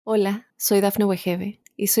Hola, soy Dafne Wegebe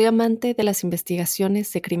y soy amante de las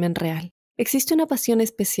investigaciones de crimen real. Existe una pasión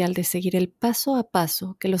especial de seguir el paso a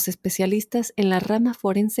paso que los especialistas en la rama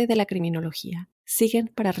forense de la criminología siguen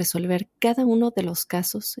para resolver cada uno de los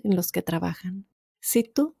casos en los que trabajan. Si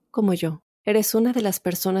tú, como yo, eres una de las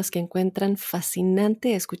personas que encuentran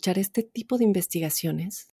fascinante escuchar este tipo de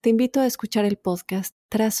investigaciones, te invito a escuchar el podcast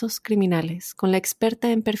Trazos Criminales con la experta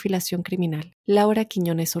en perfilación criminal, Laura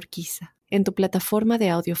Quiñones Orquiza, en tu plataforma de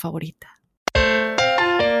audio favorita.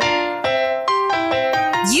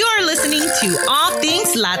 You are listening to All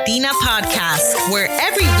Things Latina Podcast, where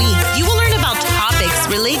every week you will learn about topics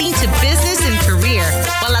relating to business and career,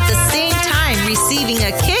 while at the same time receiving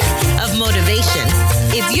a kick of motivation.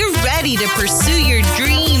 If you're ready to pursue your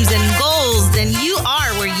dreams and goals, then you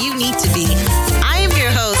are where you need to be. I am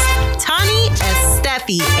your host, Tani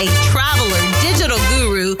Estefi, a traveler, digital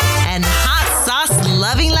guru, and hot sauce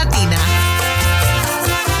loving Latina.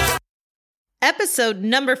 Episode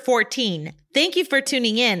number 14. Thank you for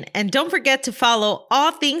tuning in. And don't forget to follow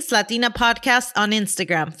All Things Latina Podcast on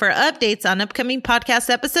Instagram for updates on upcoming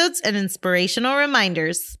podcast episodes and inspirational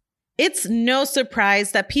reminders. It's no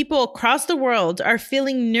surprise that people across the world are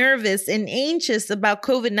feeling nervous and anxious about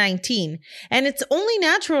COVID-19, and it's only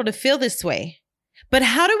natural to feel this way. But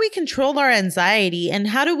how do we control our anxiety, and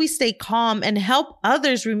how do we stay calm and help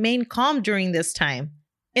others remain calm during this time?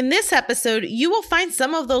 In this episode, you will find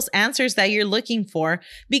some of those answers that you're looking for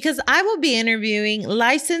because I will be interviewing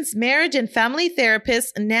licensed marriage and family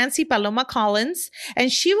therapist Nancy Paloma Collins, and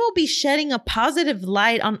she will be shedding a positive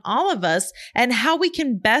light on all of us and how we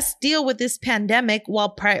can best deal with this pandemic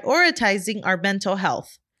while prioritizing our mental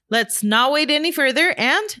health. Let's not wait any further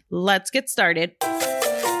and let's get started.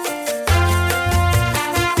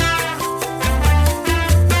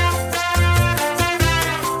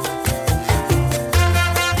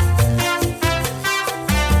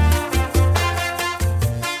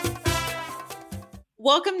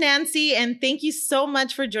 Welcome, Nancy, and thank you so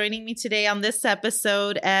much for joining me today on this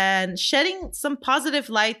episode and shedding some positive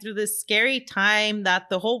light through this scary time that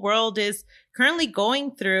the whole world is currently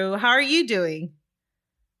going through. How are you doing?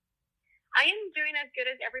 I am doing as good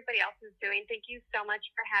as everybody else is doing. Thank you so much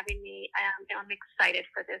for having me. I'm excited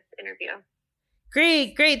for this interview.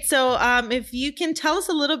 Great. So if you can tell us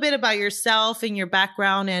a little bit about yourself and your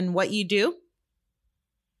background and what you do.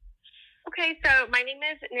 Okay, so my name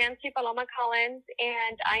is Nancy Paloma Collins,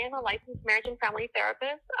 and I am a licensed marriage and family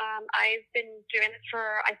therapist. I've been doing this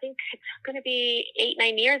for, I think it's going to be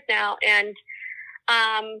 8-9 years now. And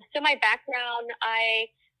so my background, I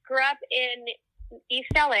grew up in East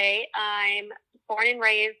LA. I'm born and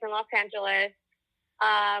raised in Los Angeles,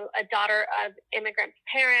 a daughter of immigrant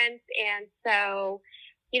parents. And so,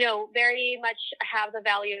 very much have the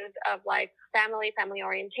values of like family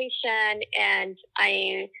orientation. And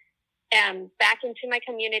I am back into my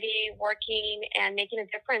community, working and making a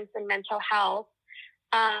difference in mental health.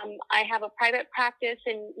 I have a private practice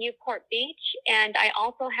in Newport Beach, and I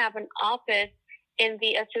also have an office in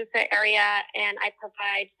the Azusa area, and I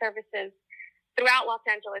provide services throughout Los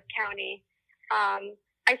Angeles County.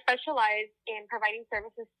 I specialize in providing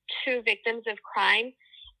services to victims of crime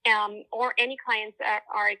or any clients that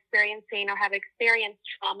are experiencing or have experienced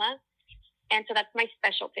trauma. And so that's my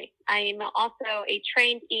specialty. I'm also a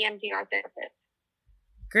trained EMDR therapist.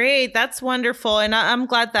 Great. That's wonderful. And I'm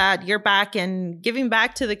glad that you're back and giving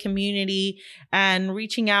back to the community and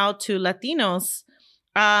reaching out to Latinos.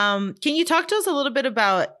 Can you talk to us a little bit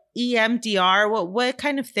about EMDR? What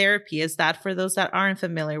kind of therapy is that for those that aren't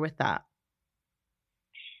familiar with that?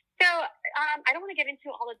 So I don't want to get into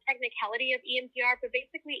all the technicality of EMDR, but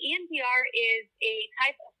basically EMDR is a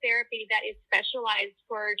type of therapy that is specialized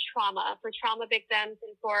for trauma victims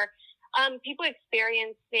and for people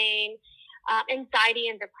experiencing anxiety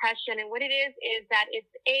and depression. And what it is that it's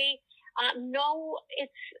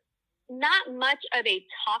it's not much of a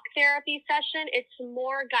talk therapy session. It's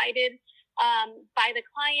more guided by the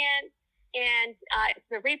client, and it's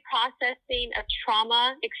the reprocessing of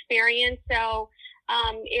trauma experience. So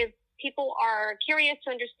if people are curious to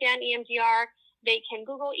understand EMDR, they can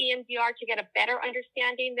Google EMDR to get a better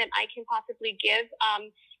understanding than I can possibly give.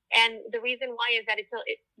 And the reason why is that it's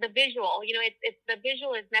the visual. The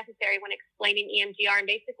visual is necessary when explaining EMDR. And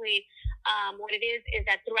basically, what it is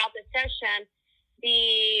that throughout the session,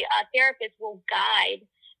 the therapist will guide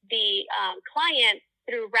the client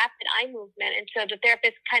through rapid eye movement. And so the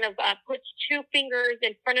therapist kind of puts two fingers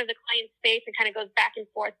in front of the client's face and kind of goes back and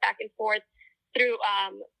forth through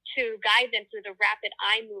to guide them through the rapid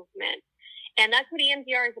eye movement. And that's what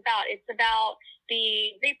EMDR is about. It's about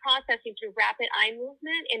the reprocessing through rapid eye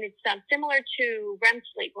movement, and it's similar to REM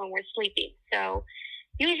sleep when we're sleeping. So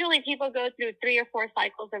usually people go through 3 or 4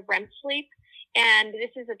 cycles of REM sleep. And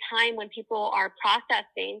this is a time when people are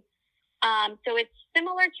processing. So it's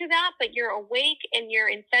similar to that, but you're awake and you're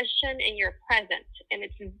in session and you're present. And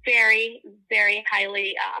it's very, very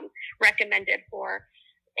highly recommended for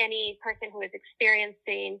any person who is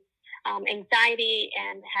experiencing anxiety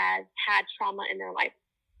and has had trauma in their life.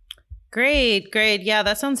 Great, great. Yeah,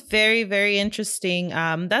 that sounds very, very interesting.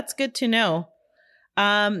 That's good to know.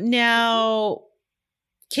 Now,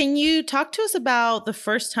 can you talk to us about the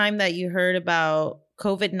first time that you heard about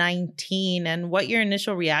COVID-19 and what your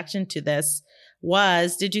initial reaction to this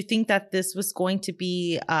was? Did you think that this was going to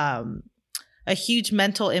be a huge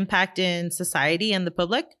mental impact in society and the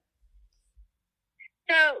public?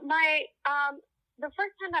 So the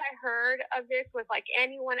first time that I heard of this was like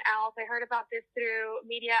anyone else. I heard about this through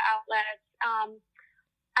media outlets.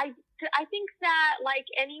 I think that like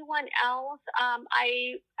anyone else,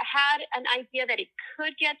 I had an idea that it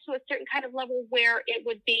could get to a certain kind of level where it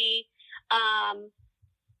would be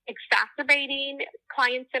exacerbating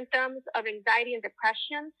client symptoms of anxiety and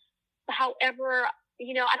depression. However,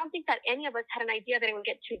 I don't think that any of us had an idea that it would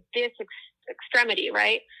get to this extremity,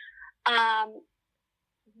 right?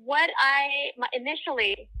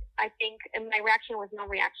 Initially, I think my reaction was no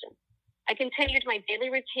reaction. I continued my daily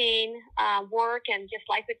routine, work, and just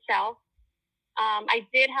life itself. I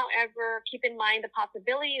did, however, keep in mind the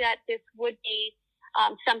possibility that this would be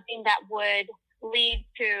something that would lead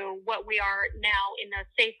to what we are now in a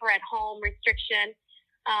safer at home restriction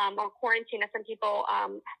or quarantine, as some people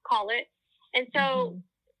call it. And so,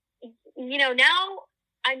 now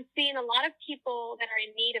I'm seeing a lot of people that are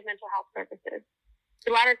in need of mental health services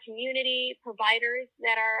throughout our community, providers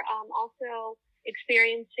that are also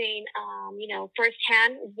experiencing,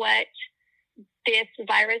 firsthand what this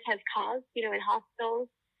virus has caused, in hospitals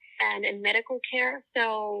and in medical care.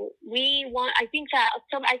 So I think that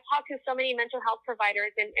I talk to so many mental health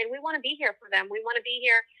providers and we want to be here for them. We want to be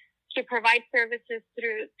here to provide services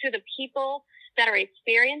to the people that are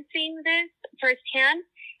experiencing this firsthand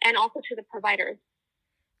and also to the providers,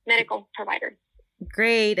 medical providers.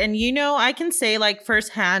 Great. And, I can say like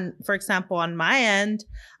firsthand, for example, on my end,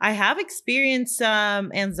 I have experienced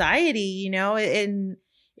some anxiety, and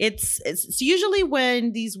it's usually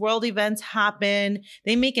when these world events happen,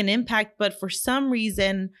 they make an impact. But for some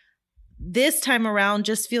reason, this time around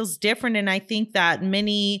just feels different. And I think that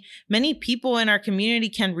many, many people in our community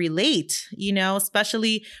can relate,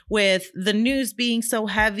 especially with the news being so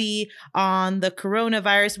heavy on the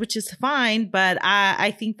coronavirus, which is fine. But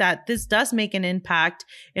I think that this does make an impact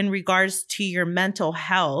in regards to your mental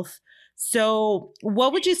health. So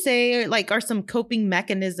what would you say are some coping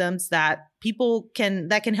mechanisms that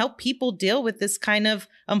can help people deal with this kind of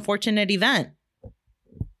unfortunate event?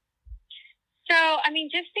 So,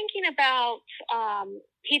 just thinking about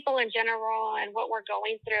people in general and what we're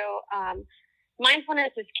going through,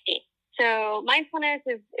 mindfulness is key. So mindfulness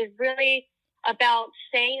is really about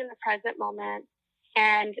staying in the present moment.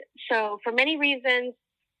 And so for many reasons,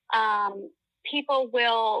 people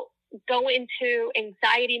will go into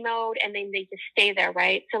anxiety mode and then they just stay there,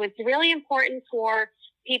 right? So it's really important for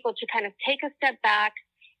people to kind of take a step back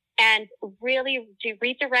and really to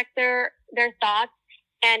redirect their thoughts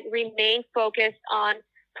and remain focused on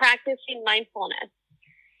practicing mindfulness.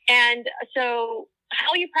 And so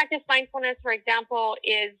how you practice mindfulness, for example,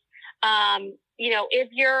 is, if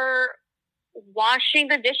you're washing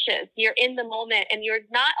the dishes, you're in the moment and you're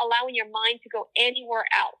not allowing your mind to go anywhere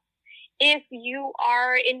else. If you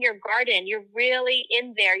are in your garden, you're really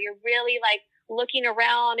in there. You're really looking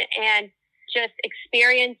around and just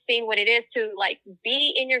experiencing what it is to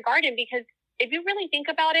be in your garden. Because if you really think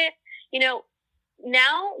about it,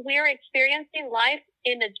 now we're experiencing life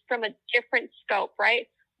from a different scope, right?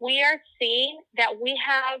 We are seeing that we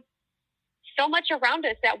have so much around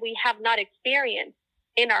us that we have not experienced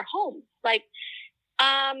in our homes.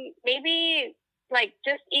 Maybe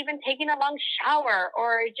just even taking a long shower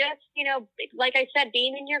or just, like I said,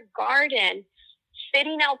 being in your garden,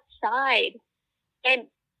 sitting outside. And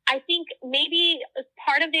I think maybe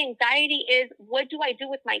part of the anxiety is, what do I do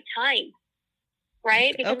with my time?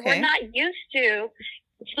 Right? Because we're not used to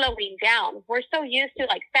slowing down. We're so used to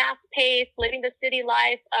fast paced, living the city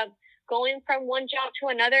life of going from one job to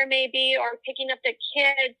another maybe, or picking up the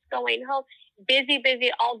kids, going home, busy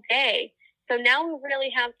all day. So now we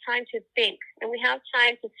really have time to think and we have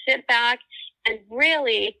time to sit back and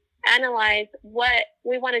really analyze what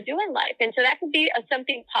we want to do in life. And so that could be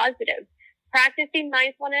something positive, practicing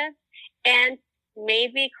mindfulness and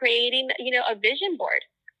maybe creating, a vision board.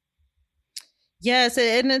 Yes,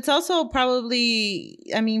 and it's also probably,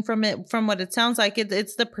 from what it sounds like,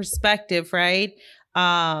 it's the perspective, right?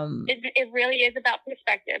 It really is about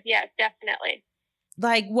perspective. Yes, definitely.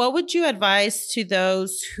 Like, what would you advise to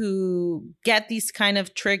those who get these kind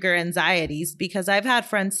of trigger anxieties? Because I've had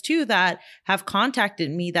friends too that have contacted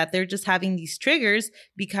me that they're just having these triggers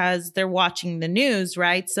because they're watching the news,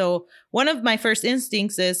 right? So one of my first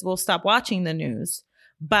instincts is, we'll stop watching the news.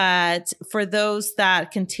 But for those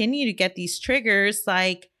that continue to get these triggers,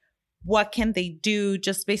 like, what can they do?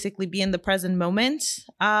 Just basically be in the present moment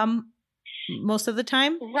most of the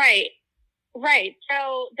time? Right. Right.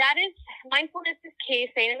 So that is mindfulness is key,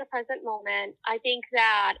 staying in the present moment. I think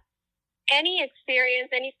that any experience,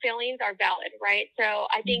 any feelings are valid, right?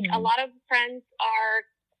 So I think a lot of friends are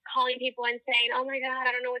calling people and saying, oh my God,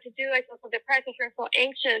 I don't know what to do. I feel so depressed. I feel so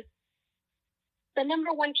anxious. The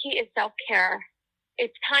number one key is self-care.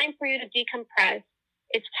 It's time for you to decompress.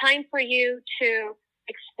 It's time for you to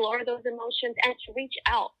explore those emotions and to reach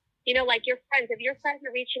out. You know, like your friends, if your friends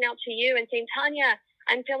are reaching out to you and saying, Tanya,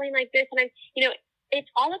 I'm feeling like this. And it's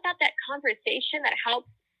all about that conversation that helps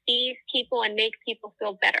ease people and make people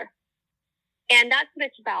feel better. And that's what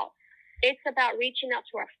it's about. It's about reaching out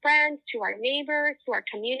to our friends, to our neighbors, to our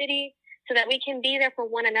community, so that we can be there for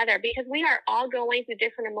one another, because we are all going through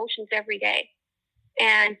different emotions every day.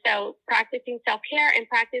 And so practicing self-care and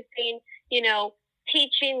practicing,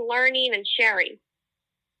 teaching, learning, and sharing.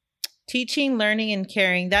 Teaching, learning, and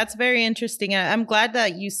caring. That's very interesting. I'm glad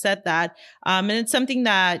that you said that. And it's something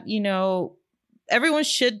that, everyone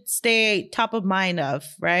should stay top of mind of,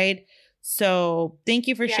 right? So thank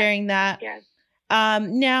you for sharing that. Yes.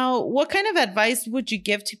 Now, what kind of advice would you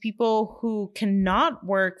give to people who cannot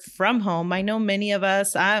work from home? I know many of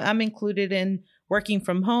us, I'm included in working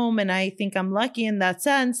from home, and I think I'm lucky in that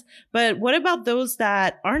sense. But what about those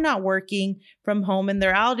that are not working from home and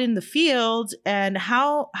they're out in the field? And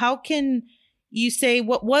how can you say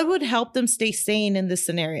what would help them stay sane in this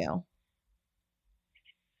scenario?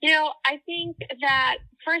 I think that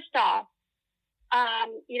first off,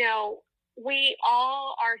 we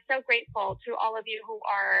all are so grateful to all of you who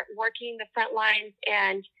are working the front lines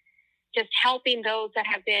and just helping those that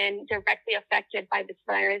have been directly affected by this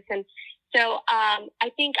virus. And so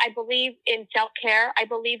I believe in self-care. I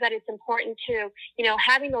believe that it's important to,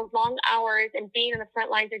 having those long hours and being in the front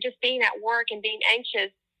lines or just being at work and being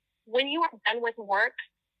anxious. When you are done with work,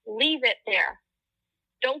 leave it there.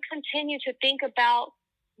 Don't continue to think about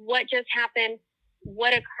what just happened,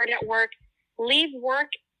 what occurred at work. Leave work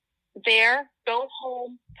there, go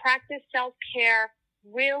home, practice self-care,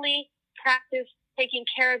 really practice taking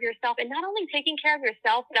care of yourself, and not only taking care of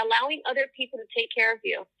yourself, but allowing other people to take care of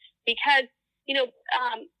you. Because,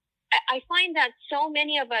 I find that so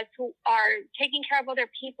many of us who are taking care of other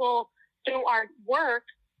people through our work,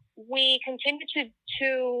 we continue to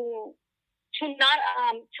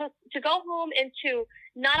go home and to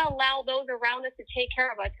not allow those around us to take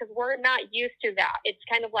care of us, because we're not used to that. It's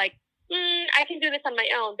kind of like, I can do this on my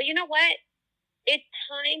own. But you know what? It's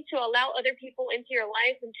time to allow other people into your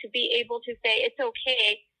life and to be able to say it's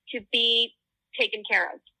okay to be taken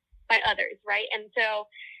care of by others, right? And so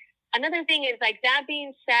another thing is, like, that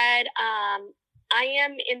being said, I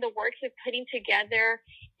am in the works of putting together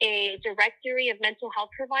a directory of mental health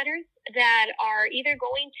providers that are either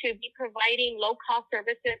going to be providing low-cost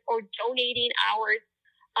services or donating hours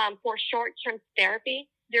for short-term therapy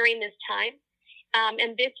during this time.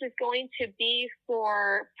 And this is going to be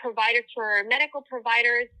for providers, for medical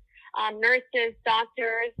providers, nurses,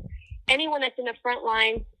 doctors, anyone that's in the front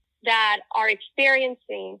line that are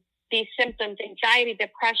experiencing these symptoms, anxiety,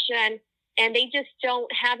 depression, and they just don't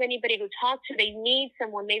have anybody to talk to. They need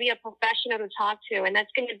someone, maybe a professional to talk to, and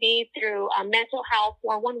that's going to be through Mental Health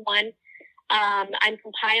 411. I'm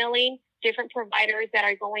compiling different providers that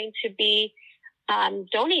are going to be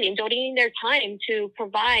donating their time to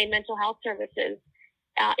provide mental health services.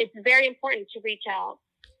 It's very important to reach out.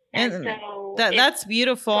 And so that's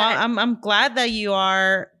beautiful. I'm glad that you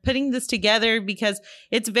are putting this together, because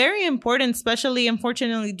it's very important, especially,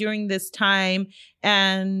 unfortunately, during this time.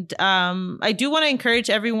 And I do want to encourage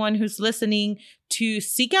everyone who's listening to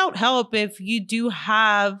seek out help if you do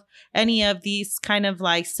have any of these kind of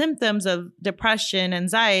like symptoms of depression,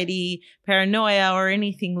 anxiety, paranoia, or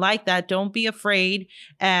anything like that. Don't be afraid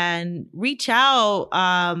and reach out.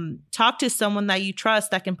 Talk to someone that you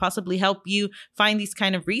trust that can possibly help you find these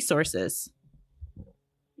kind of resources.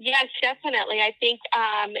 Yes, definitely. I think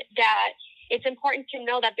that it's important to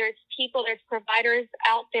know that there's providers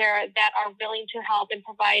out there that are willing to help and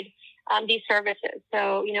provide these services.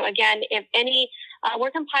 So, again, if any,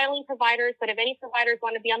 we're compiling providers, but if any providers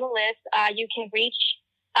want to be on the list, you can reach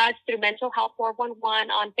us through Mental Health 411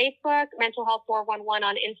 on Facebook, Mental Health 411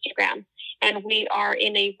 on Instagram. And we are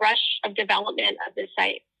in a rush of development of this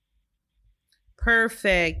site.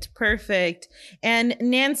 Perfect. And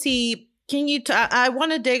Nancy, can you, I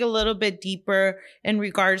want to dig a little bit deeper in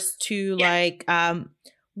regards to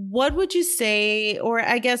what would you say, or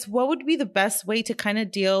I guess what would be the best way to kind of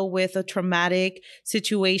deal with a traumatic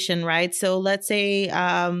situation, right? So let's say,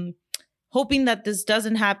 hoping that this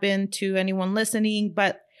doesn't happen to anyone listening,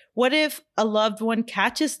 but what if a loved one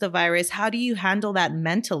catches the virus? How do you handle that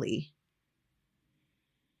mentally?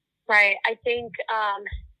 Right. I think,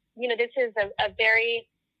 this is a very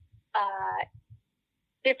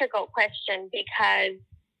difficult question, because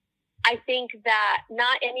I think that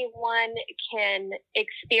not anyone can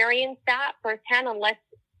experience that firsthand unless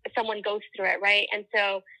someone goes through it, right? And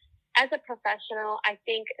so as a professional, I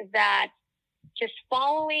think that just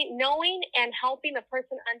knowing and helping the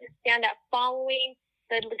person understand that following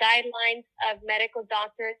the guidelines of medical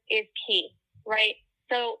doctors is key, right?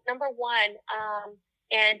 So number one,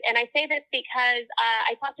 and I say this because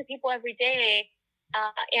I talk to people every day,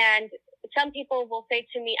 and some people will say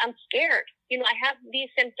to me, I'm scared. I have these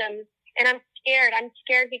symptoms and I'm scared. I'm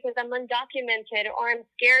scared because I'm undocumented, or I'm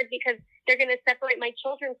scared because they're going to separate my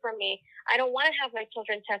children from me. I don't want to have my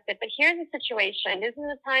children tested. But here's the situation. This is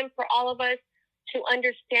a time for all of us to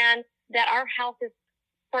understand that our health is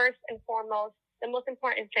first and foremost the most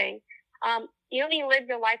important thing. You only live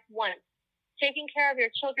your life once. Taking care of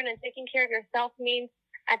your children and taking care of yourself means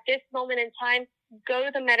at this moment in time, go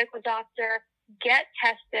to the medical doctor, get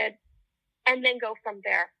tested, and then go from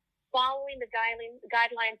there, following the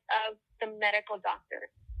guidelines of the medical doctor.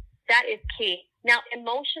 That is key. Now,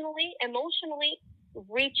 emotionally,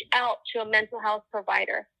 reach out to a mental health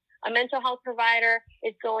provider. A mental health provider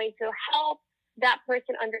is going to help that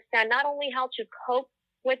person understand not only how to cope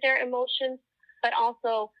with their emotions, but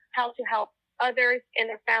also how to help others in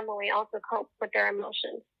their family also cope with their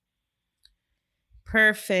emotions.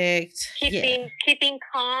 Perfect. Keeping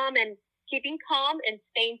calm and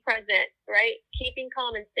staying present, right? Keeping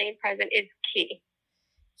calm and staying present is key.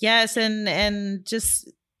 Yes, and just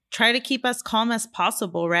try to keep as calm as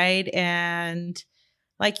possible, right? And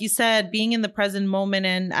like you said, being in the present moment.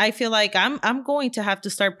 And I feel like I'm going to have to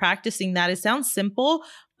start practicing that. It sounds simple,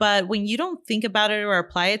 but when you don't think about it or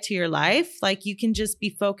apply it to your life, like you can just be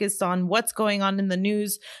focused on what's going on in the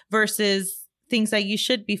news versus things that you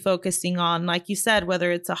should be focusing on. Like you said, whether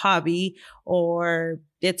it's a hobby or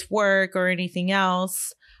it's work or anything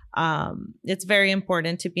else, it's very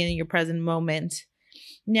important to be in your present moment.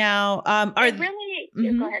 Now, Go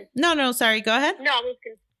ahead. No, sorry, go ahead.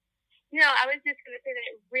 I was just going to say that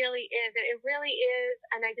it really is.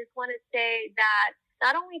 And I just want to say that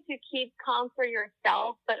not only to keep calm for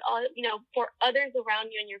yourself, but for others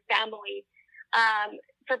around you and your family.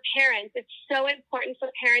 For parents, it's so important for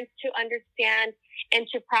parents to understand and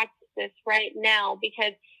to practice this right now,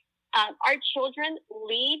 because our children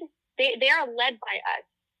they are led by us.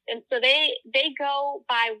 And so they go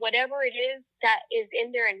by whatever it is that is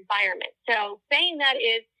in their environment. So saying that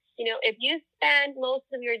is, if you spend most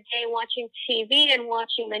of your day watching TV and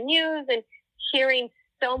watching the news and hearing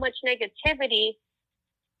so much negativity,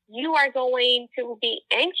 you are going to be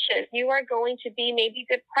anxious. You are going to be maybe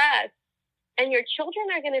depressed. And your children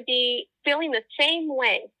are going to be feeling the same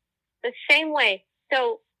way.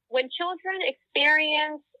 So when children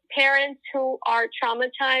experience parents who are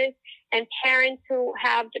traumatized and parents who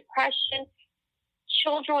have depression,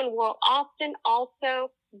 children will often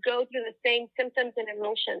also go through the same symptoms and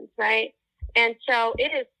emotions, right? And so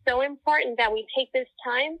it is so important that we take this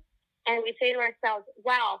time and we say to ourselves,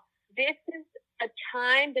 wow, this is a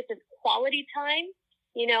time, this is quality time.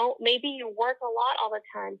 Maybe you work a lot all the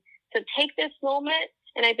time. So take this moment,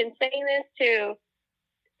 and I've been saying this to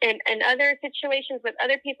in other situations with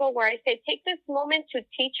other people where I say, take this moment to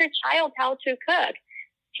teach your child how to cook.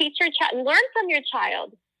 Teach your child, learn from your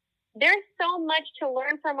child. There's so much to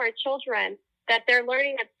learn from our children that they're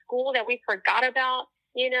learning at school that we forgot about,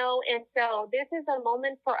 and so this is a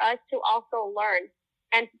moment for us to also learn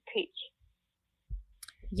and to teach.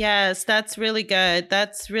 Yes, that's really good.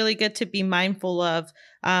 That's really good to be mindful of.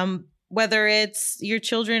 Whether it's your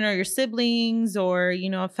children or your siblings or,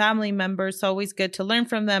 a family member, it's always good to learn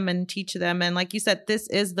from them and teach them. And like you said, this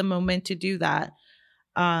is the moment to do that.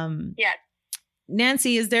 Yes.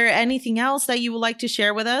 Nancy, is there anything else that you would like to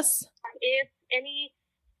share with us? If any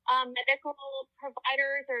medical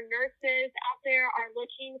providers or nurses out there are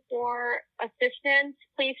looking for assistance,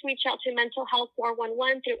 please reach out to Mental Health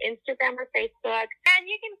 411 through Instagram or Facebook. And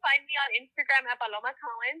you can find me on Instagram at Paloma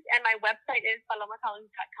Collins, and my website is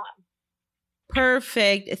palomacollins.com.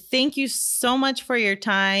 Perfect. Thank you so much for your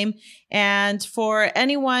time. And for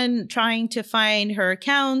anyone trying to find her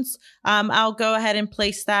accounts, I'll go ahead and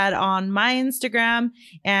place that on my Instagram.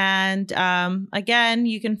 And again,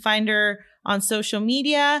 you can find her on social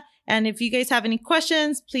media. And if you guys have any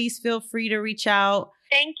questions, please feel free to reach out.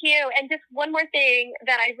 Thank you. And just one more thing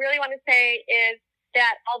that I really want to say is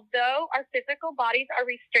that although our physical bodies are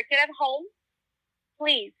restricted at home,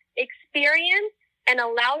 please experience and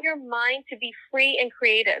allow your mind to be free and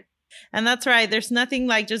creative. And that's right. There's nothing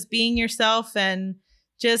like just being yourself and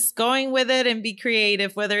just going with it and be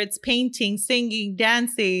creative, whether it's painting, singing,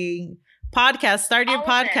 dancing, podcast, start your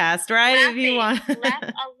podcast, right? Laughing, if you want. Laugh a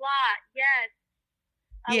lot. Yes.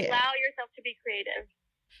 Yeah. Allow yourself to be creative.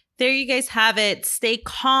 There you guys have it. Stay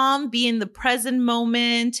calm, be in the present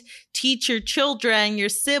moment, teach your children, your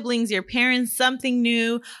siblings, your parents something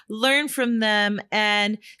new, learn from them,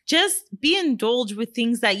 and just be indulged with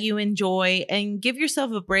things that you enjoy and give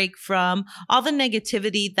yourself a break from all the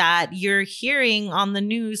negativity that you're hearing on the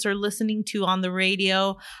news or listening to on the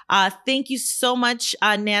radio. Thank you so much,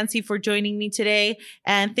 Nancy, for joining me today.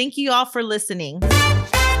 And thank you all for listening.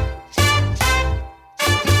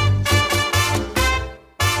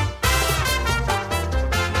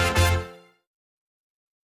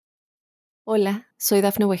 Hola, soy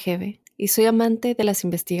Dafne Wegebe y soy amante de las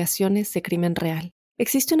investigaciones de crimen real.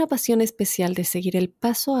 Existe una pasión especial de seguir el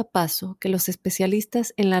paso a paso que los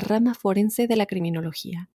especialistas en la rama forense de la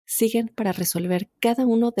criminología siguen para resolver cada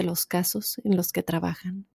uno de los casos en los que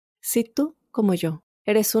trabajan. Si tú, como yo,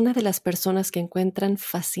 eres una de las personas que encuentran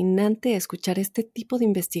fascinante escuchar este tipo de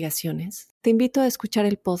investigaciones, te invito a escuchar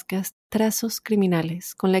el podcast Trazos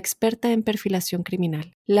Criminales con la experta en perfilación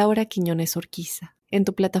criminal, Laura Quiñones Orquiza, en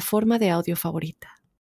tu plataforma de audio favorita.